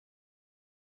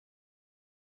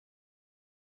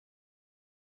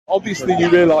obviously you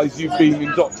realise you've been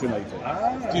indoctrinated.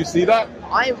 Do you see that?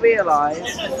 I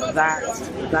realise that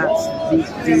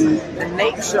the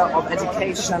nature of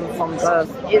education from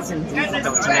birth is indeed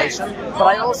indoctrination, but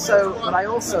I also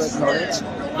acknowledge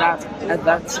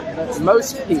that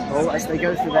most people, as they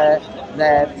go through their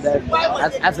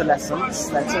adolescence,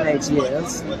 their teenage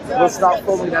years, will start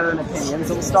forming their own opinions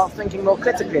and will start thinking more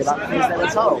critically about the things they were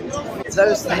told.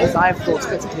 Those things I've thought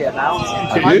critically about,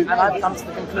 and I've come to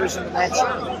the conclusion that they're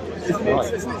true.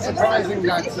 Isn't it surprising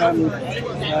that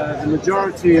the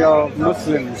majority of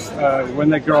Muslims, when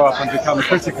they grow up and become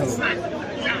critical,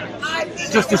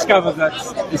 just discover that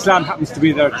Islam happens to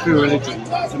be their true religion?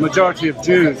 The majority of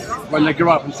Jews, when they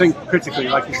grow up and think critically,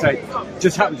 like you say,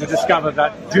 just happen to discover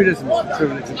that Judaism is the true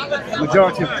religion. The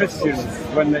majority of Christians,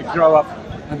 when they grow up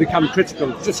and become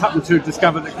critical, just happen to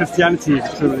discover that Christianity is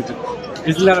the true religion.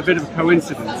 Isn't that a bit of a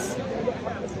coincidence?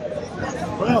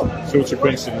 Well, sort of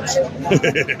coincidence.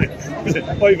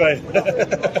 Oi, mate.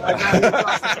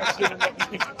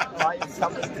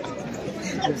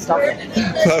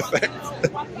 Perfect.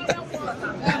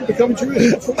 Become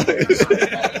Jewish.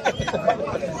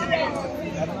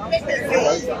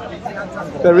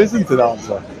 There isn't an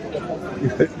answer.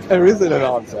 There isn't an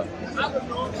answer.